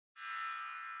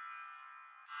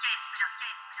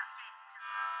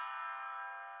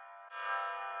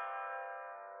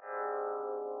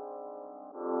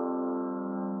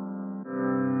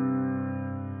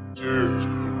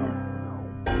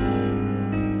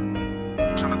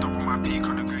Tryna double my peak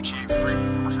on the Gucci ain't free.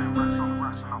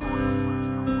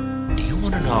 Do you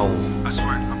wanna know? I swear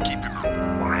I'm keeping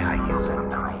Why I use it?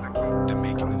 They're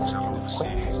making moves all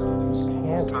overseas.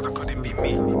 Now that couldn't be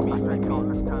me.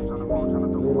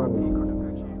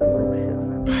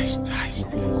 Heist.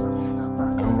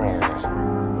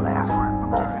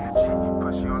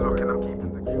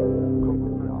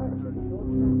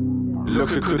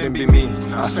 Look, it couldn't be me.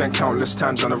 I spent countless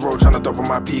times on the road trying to double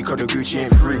my peak, cause the Gucci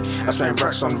ain't free. I spent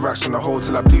racks on the hole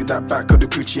till I blew that back, cause the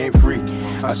Gucci ain't free.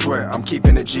 I swear I'm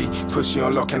keeping the G, pussy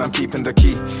on lock and I'm keeping the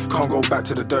key. Can't go back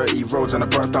to the dirty roads and I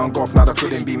brought down golf, now that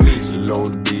couldn't be me.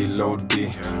 Load B,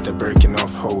 they're breaking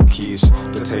off whole keys.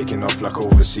 They're taking off like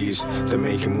overseas. They're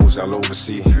making moves all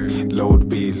overseas. Load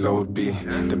B,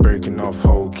 they're breaking off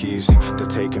whole keys. They're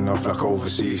taking off like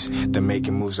overseas. They're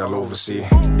making moves all overseas.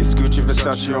 It's Gucci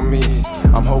Versace on me.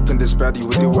 I'm hoping this baddie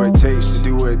will do what it takes to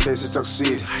do what it takes to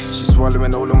succeed. She's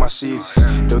swallowing all of my seeds.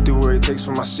 They'll do what it takes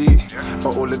for my seat.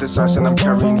 But all of this ice and I'm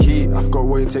carrying heat. I've got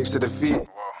what it takes to defeat.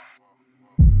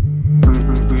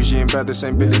 Bougie and bad, this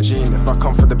ain't Billie Jean. If I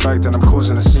come for the bag, then I'm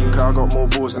causing a scene. Cause I got more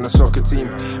balls than a soccer team.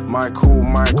 Michael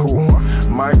Myers.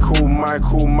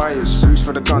 Reach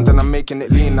for the gun, then I'm making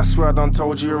it lean. I swear I done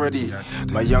told you already.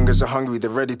 My youngers are hungry, they're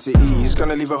ready to eat. He's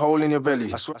gonna leave a hole in your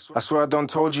belly. I swear I done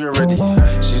told you already.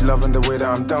 She's loving the way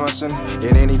that I'm dancing.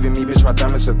 It ain't even me, bitch, my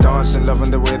diamonds are dancing.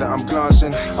 Loving the way that I'm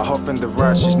glancing. I hop in the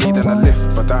ride, she's needing a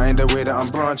lift. But that ain't the way that I'm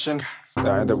branching.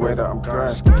 That ain't the way that I'm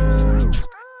grinding.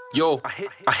 Yo,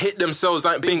 I hit them cells,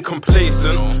 I ain't being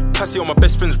complacent. Passy on my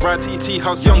best friend's ride.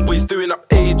 T-house, young boys doing up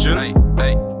agent.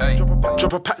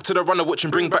 Drop a pack to the runner, watch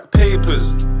him bring back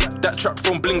papers. That trap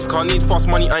phone blinks, car need fast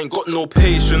money, I ain't got no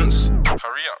patience.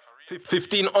 Hurry up.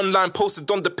 15 online posted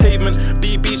on the pavement.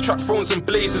 BBs, trap phones and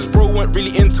blazers. Bro weren't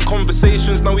really into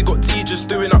conversations. Now we got T just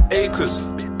doing up acres.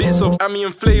 Bits of Ami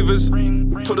and flavours.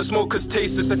 Told the smokers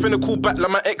taste this. I finna call back like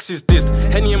my exes did.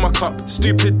 Henny in my cup.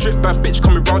 Stupid drip bad bitch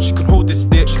coming round. She can hold this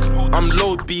dick. I'm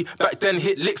load B. Back then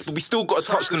hit licks, but we still gotta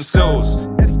touch themselves.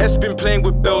 S been playing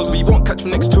with bells, but you won't catch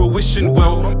me next to a wishing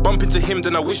well. Bump into him,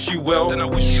 then I wish you well. Then I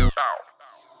wish you out.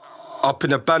 Up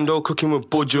in a bando, cooking with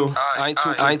Bojo. I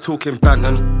ain't talking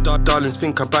Banton. Darlings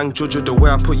think I bang Jojo. The way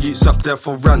I put youths up there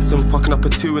for ransom. Fucking up a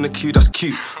 2 in a queue, that's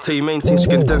cute. Tell you main thing, she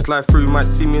can dance live through. Might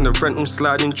see me in the rental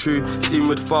sliding through. See me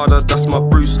with father, that's my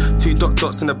Bruce. 2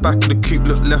 dots in the back of the coupe.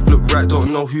 Look left, look right,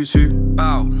 don't know who's who.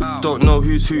 Don't know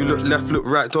who's who. Look left, look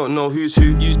right, don't know who's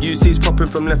who. UC's popping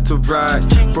from left to right.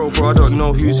 Bro, I don't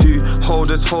know who's who.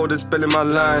 Holders, belling my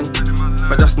line.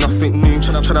 But that's nothing new.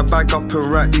 Tryna bag up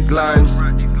and write these lines.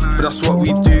 But that's what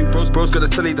we do. Bro's got a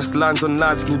silly, that's lines on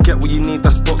lines. You can get what you need,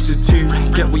 that's boxes too.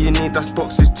 Get what you need, that's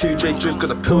boxes too. J drink got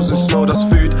the pills and snow, that's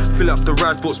food. Fill up the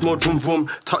ride, sports mode, vroom vroom.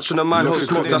 Touch on the mind, hold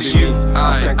smoke, that's you.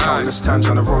 I spent countless times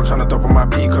on the road trying to double my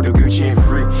peak, cause the Gucci ain't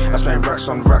free. I spent racks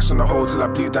on the hole till I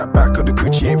blew that back, cause the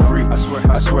Gucci ain't free.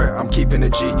 I swear I'm keeping the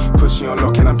G, pussy on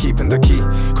lock and I'm keeping the key.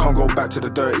 Can't go back to the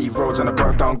dirty roads and I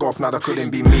brought down golf, now that couldn't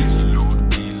be me. Load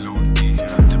B,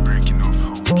 they're breaking off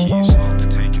whole keys.